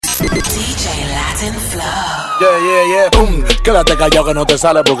DJ LatinFlow. Yeah. Quédate callado que no te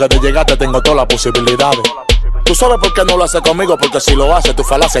sale porque de llegarte tengo todas las posibilidades. Tú sabes por qué no lo haces conmigo, porque si lo haces tu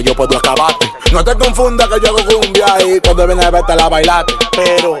falacia yo puedo acabarte. No te confundas que yo hago cumbia y cuando vienes a verte la bailate.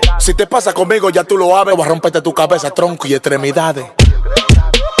 Pero si te pasa conmigo ya tú lo sabes, voy a romperte tu cabeza, tronco y extremidades.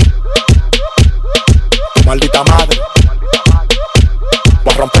 Tu maldita madre.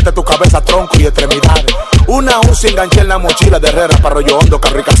 Voy a romperte tu cabeza, tronco y extremidades. Una UCI enganché en la mochila de Herrera para Arroyo Hondo,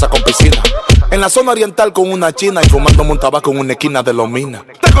 carro y casa con piscina. En la zona oriental con una china y fumándome un tabaco en una esquina de los minas.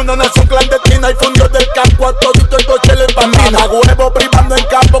 Tengo una nación clandestina y fundió del campo a todito el coche le empamina. A huevo privando en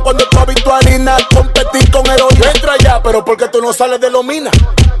campo cuando tú habitualina. Competir con heroína. Entra ya, pero ¿por qué tú no sales de los minas?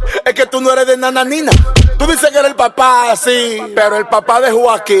 Es que tú no eres de nananina. Tú dices que eres el papá, sí, pero el papá de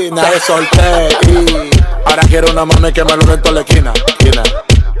Joaquina. Te solté y ahora quiero una mami que me lo den toda la esquina.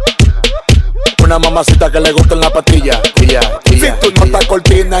 Una mamacita que le gusta en la patilla. Si tú no estás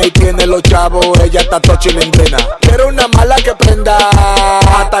cortina y tienes los chavos, ella está toda chilindrina. Quiero una mala que prenda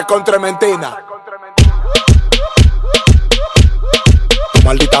hasta con trementina. Tu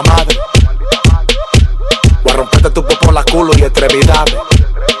maldita madre. Voy a romperte tu popo la culo y extremidades.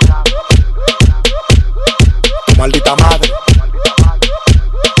 Tu maldita madre.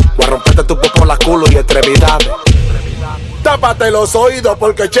 Voy a romperte tu popo la culo y extremidades. Tápate los oídos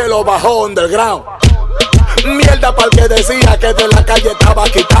porque Chelo bajó underground. Mierda pa'l que decía que de la calle estaba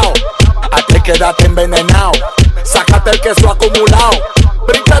quitado. A ti quédate envenenado. Sácate el queso acumulado.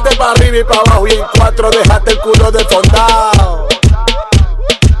 Bríncate para arriba y para abajo y en cuatro déjate el culo desfondado.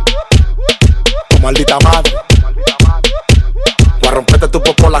 Tu maldita madre. Voy a romperte tu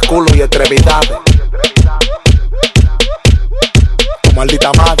popo la culo y extremidades. Tu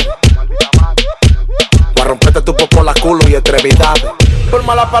maldita madre. Voy a romperte tu popo la culo y extremidades. Por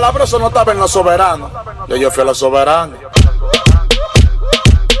malas palabras eso no estaba en los soberanos. Yo fui a los soberanos.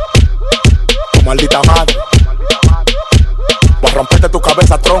 Tu maldita madre. Voy a romperte tu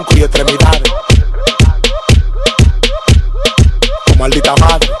cabeza, tronco y extremidades. Tu maldita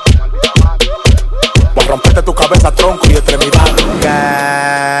madre. Voy a romperte tu cabeza, tronco y extremidades.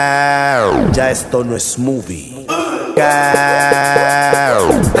 Ya esto no es movie.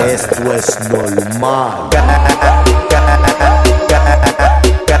 Esto es normal.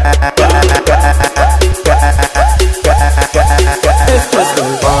 Esto es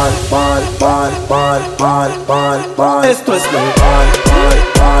normal, esto es normal, esto es normal,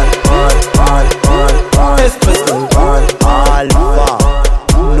 alfa,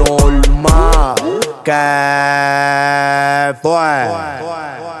 normal, que fue, que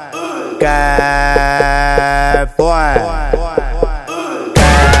fue.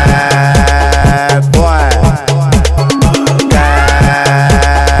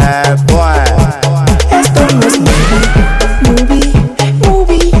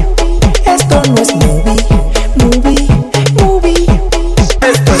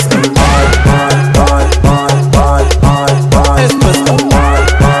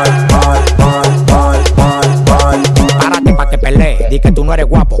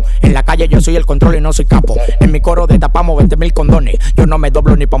 Yo soy el control y no soy capo. En mi coro destapamos 20.000 condones. Yo no me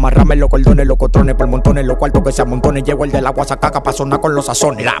doblo ni pa' amarrarme los cordones, los cotrones por montones, los cuartos que se amontonen. Llego el del agua sacaca pa' sonar con los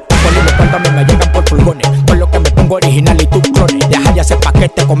sazones. La p*** y los cuartos a mí me llegan por furgones. Por lo que me pongo original y tú clones. Deja ya ese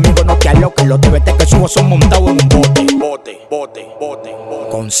paquete conmigo, no te aloques. Los TBT que subo son montados en un bote. Bote.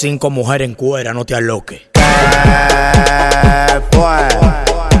 Con 5 mujeres en cuera, no te aloques. ¿Qué fue?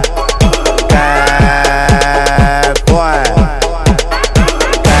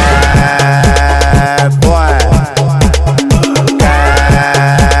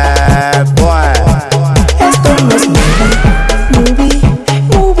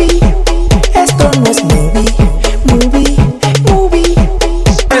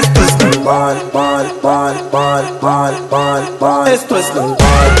 Esto es normal.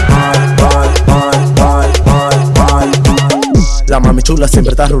 La mami chula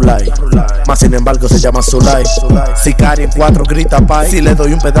siempre está rulay, más sin embargo se llama Zulay. Sicaria en 4 grita pay. Si le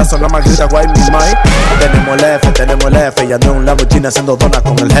doy un pedazo la más grita guay mi mai. Tenemos el F, ya no es un Lamborghini haciendo donas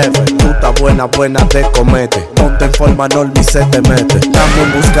con el jefe. Puta buena te comete. Ponte en forma normal y se te mete. Estamos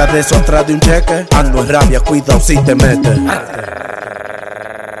en busca de eso atrás de un cheque. Ando en rabia, cuidado si te mete.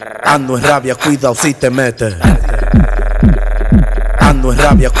 Ando en rabia, cuidado si te mete. Ando en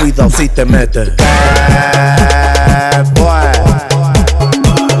rabia, cuidado si te mete.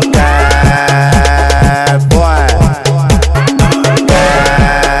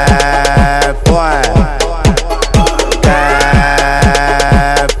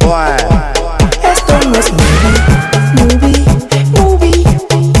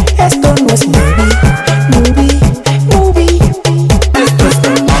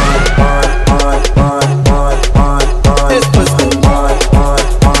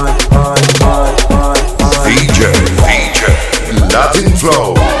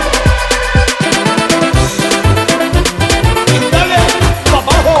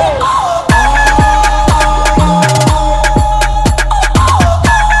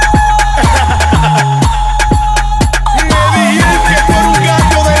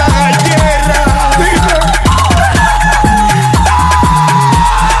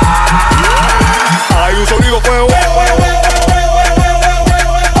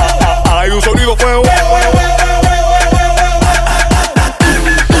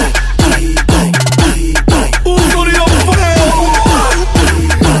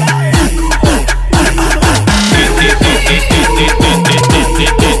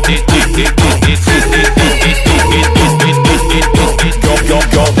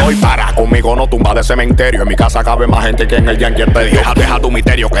 polígono, tumba de cementerio. En mi casa cabe más gente que en el Yankee el pedio. Deja tu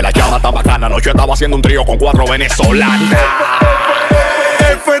misterio, que la llama está bacana. Anoche estaba haciendo un trío con 4 venezolanas.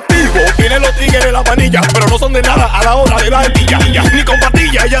 Efectivo, tienen los tigres en la manilla, pero no son de nada a la hora de la ardilla. Ni con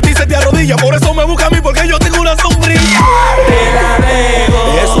patillas, ella a ti se te arrodilla. Por eso me busca a mí, porque yo tengo una sombrilla. Te la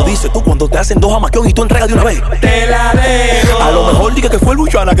debo. Eso dices tú cuando te hacen 2 jamaquión y tú entregas de una vez. Te la debo. A lo mejor diga que fue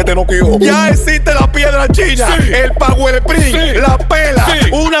Luchana que te noqueó. Ya existe la piedra china, sí, el Power Spring, sí, la pela,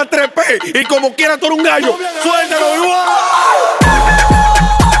 sí, una 3P y como quiera tú eres un gallo. Suéltalo igual.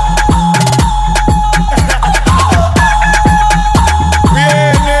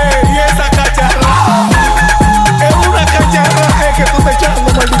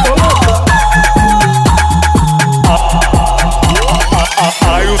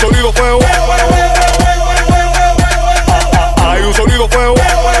 Hay un sonido feo. Hay un sonido feo.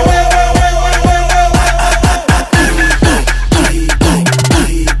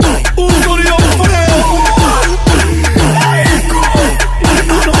 Un sonido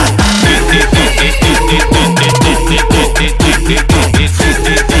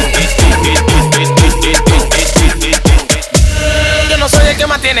Yo no soy el que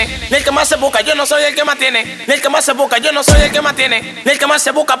más tiene, ni el que más se busca. Yo no soy el que más tiene, ni el que más se busca. Yo no soy el que más tiene, ni el que más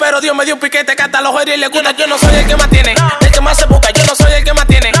se busca. Pero Dios me dio un piquete que hasta los oídos le gusta. Yo no soy el que más tiene, ni el que más se busca. Yo no soy el que más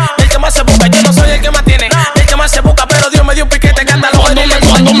tiene, ni el que más se busca. Yo no soy el que más tiene, ni el que más se busca. Pero Dios me dio un piquete que hasta los oídos le gusta.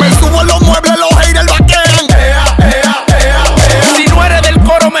 Cuando me subo los muebles, los haters vaquean. Si no eres del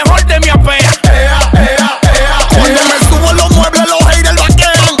coro, mejor te me apea. Cuando me subo los muebles, los haters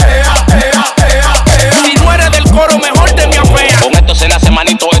vaquean. Si no eres del coro, mejor te me apea. Con esto se nace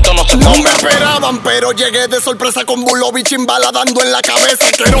manito, esto no se No come. me esperaban, pero llegué de sorpresa con Bulovi chimbala dando en la cabeza.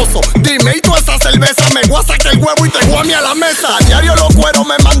 Asqueroso, dime, ¿y tú esa cerveza? Me voy a sacar el huevo y te voy a mí a la mesa. A diario los cueros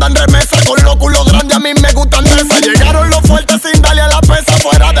me mandan remesa. Con los culos grandes a mí me gustan de esa. Llegaron los fuertes sin darle a la pesa.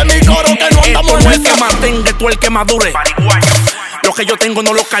 Fuera de mi coro que no andamos Tú en el que esa. mantenga, tú el que madure. Lo que yo tengo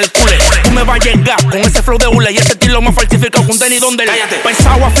no lo calcule. Tú me vas a llegar con ese flow de hule y ese estilo más falsificado con Denny donde le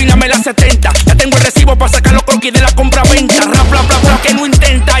pensado afíname la 70. Ya tengo el recibo para sacar los croquis de la compra-venta. Rap, bla, bla, bla, que no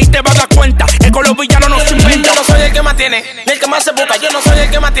intenta y te vas a dar cuenta que con los villanos no se inventa. Yo no soy el que más tiene, ni el que más se busca. Yo no soy el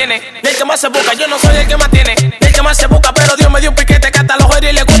que más tiene, ni el que más se busca. Yo no soy el que más tiene, ni el que más se busca. Pero Dios me dio un piquete que hasta los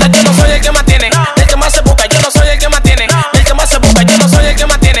oídos le gusta. Yo no soy el que más tiene, ni el que más se busca. Yo no soy el que más tiene, ni el que más se busca. Yo no soy el que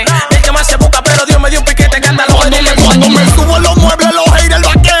más tiene, ni el que más se busca. Pero Dios me dio un piquete que hasta los oídos le gusta. Cuando me subo los muebles, los haters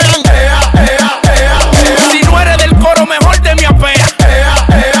vaquean. Si no eres del coro, mejor te me apea.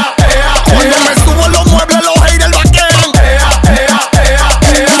 Cuando me subo los muebles, los haters vaquean.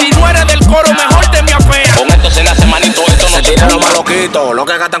 Si no eres del coro, mejor te me apea. Con esto se nace manito, esto no se Tira come. los maloquitos, los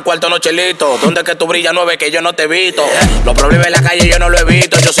que gastan cuarto no chelitos. ¿Dónde es que tú brillas 9 que yo no te evito? Los problemas en la calle yo no lo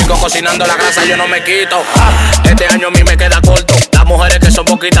evito. Yo sigo cocinando la grasa, yo no me quito. Este año a mí me queda corto. Las mujeres que son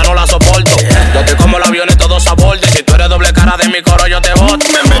poquitas no las soporto. Yo estoy como los aviones todos a borde. Si tú eres doble cara de mi coro, yo te boto.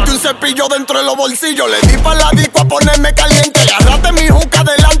 Me metí un cepillo dentro de los bolsillos. Le di pa' la disco a ponerme caliente. Agarrate mi juca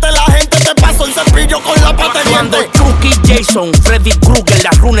delante la gente. Te paso el cepillo con la pata Cuando diente. Chucky, Jason, Freddy Krueger,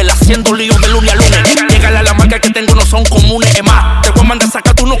 las runes, haciendo líos de lunes a lunes. Llegale a la marca que tengo no son comunes. Es más, te voy a mandar a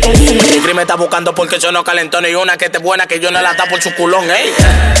sacar, tú no consumes. El crimen está buscando porque yo no calentón. Y una que esté buena que yo no la tapo por su culón, ey.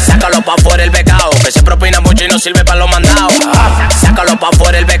 Sácalo pa' fuera el becao, que se propina mucho y no sirve pa' los mandados. Sácalo pa'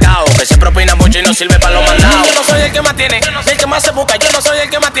 fuera el becao, que se propina mucho y no sirve pa' los mandados. Yo no soy el que más tiene, ni el que más se busca. Yo no soy el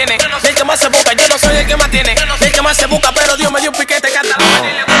que más tiene, ni el que más se busca. Yo no soy el que más tiene, ni el que más se busca. Pero Dios me dio un piquete que hasta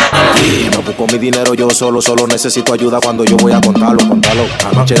Me busco mi dinero yo solo necesito ayuda cuando yo voy a contarlo.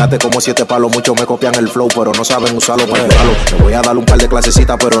 Llegaste como 7 palos, muchos me copian el flow, pero no saben usarlo para ayudarlo. Te voy a dar un par de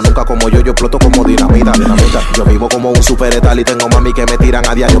clasecitas, pero nunca como yo exploto como dinamita. Yo vivo como un superetal y tengo mami que me tiran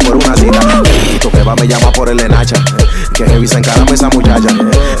a diario por una cita. Y tu jeva me llama por el enacha, que heavy se encarame esa muchacha.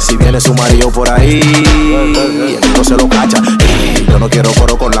 Si viene su marido por ahí, el no se lo cacha. Y yo no quiero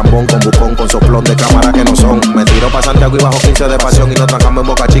coro con lambón, con bucón, con soplón de cámara que no son. Me tiro pa' Santiago y bajo 15 de pasión y no trancamos en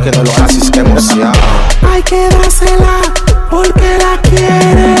Boca Chica en el oasis, que emoción. Hay que dársela porque la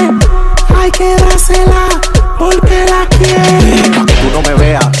quiere. Hay que dársela porque la quiere. Pa' que tú no me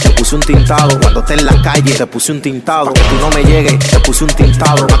veas, te puse un tintado. Cuando esté en la calle, te puse un tintado. Pa' que tú no me llegues, te puse un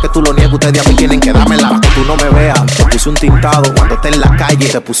tintado. Pa' que tú lo niegues, ustedes a mí tienen que dármela. Pa' que tú no me veas, te puse un tintado. Cuando esté en la calle,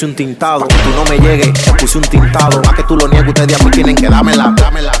 te puse un tintado. Pa' que tú no me llegues, te puse un tintado. Pa' que tú lo niegues, ustedes a mí tienen que dármela.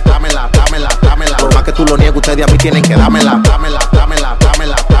 Dámela. Por más que tú lo niegues, ustedes a mí tienen que dármela. Dámela.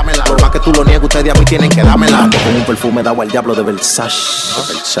 Por más que tú lo niegues, ustedes a mí tienen que dármela. Con un perfume dado al diablo de Versace.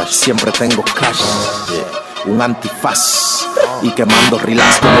 Siempre tengo cash. un antifaz y quemando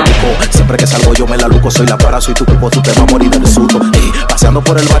relax como Buco. Siempre que salgo yo me la luco, soy la parazo y tu cuerpo tú te vas a morir del susto. Paseando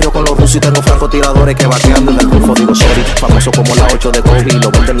por el barrio con los rusos y tengo francotiradores que vaqueando en el rufo. Digo sorry, famoso como la 8 de Kobe.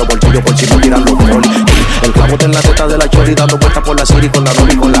 Lo venden los bolsillos por si me tiran los trolis. El clavo en la teta de la chori dando vueltas por la city con la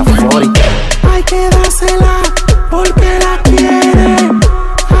novia y con la fori. Hay que dársela porque la quiere.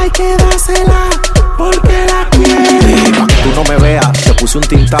 Hay que dársela porque la quiere. Pa' que tú no me veas, te puse un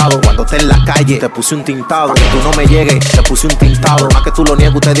tintado. Cuando esté en la calle, te puse un tintado. Que tú no me llegues, te puse un tintado. Más que tú lo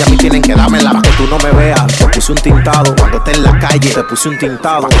niegues, ustedes a mí tienen que dármela. Pa' que tú no me veas, te puse un tintado. Cuando esté en la calle, te puse un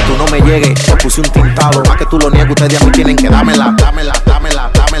tintado. Que tú no me llegues, te puse un tintado. Más que tú lo niegues, ustedes a mí tienen que dármela. Dámela, dámela,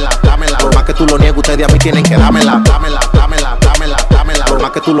 dámela, dámela. Más que tú lo niegues, ustedes a mí tienen que dármela. Dámela, dámela, dámela, dámela.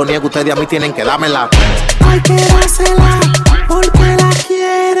 Más que tú lo niegues, ustedes a mí tienen que dármela. Hay que dársela porque la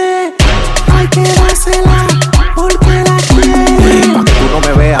quiere. Hay que dársela porque la quiere. Pa' que tú no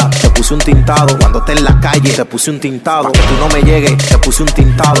me veas, te puse un tintado. Cuando esté en la calle, te puse un tintado. Pa' que tú no me llegues, te puse un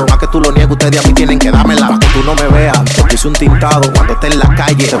tintado. Más que tú lo niegues, ustedes a mí tienen que dármela. Pa' que tú no me veas, te puse un tintado. Cuando esté en la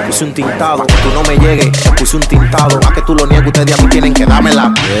calle, te puse un tintado. Pa' que tú no me llegues, te puse un tintado. Más que tú lo niegues, ustedes a mí tienen que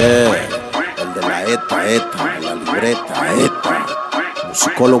dármela. El de la la libreta,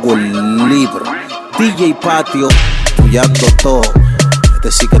 musicólogo el libro, DJ Patio, tuyando todo.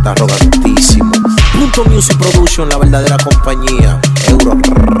 Este sí que está arrogantísimo. Punto Music Production, la verdadera compañía. Euro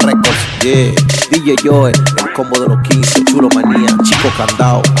Records, yeah. DJ Joe, el combo de los 15, Chulo Manía, Chico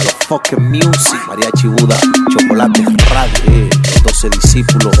Candao, a los fucking music, Mariachi Buda, Chocolate Radio, los 12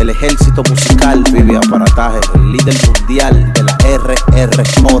 discípulos, el ejército musical, Vive Aparataje, el líder mundial de la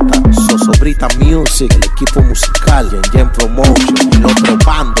RRJ, Sosobrita Music, el equipo musical, Yen Promotion, el otro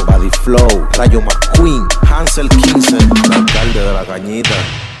bando, LatinFlow, Rayo McQueen, Hansel 15, el alcalde de la Cañita.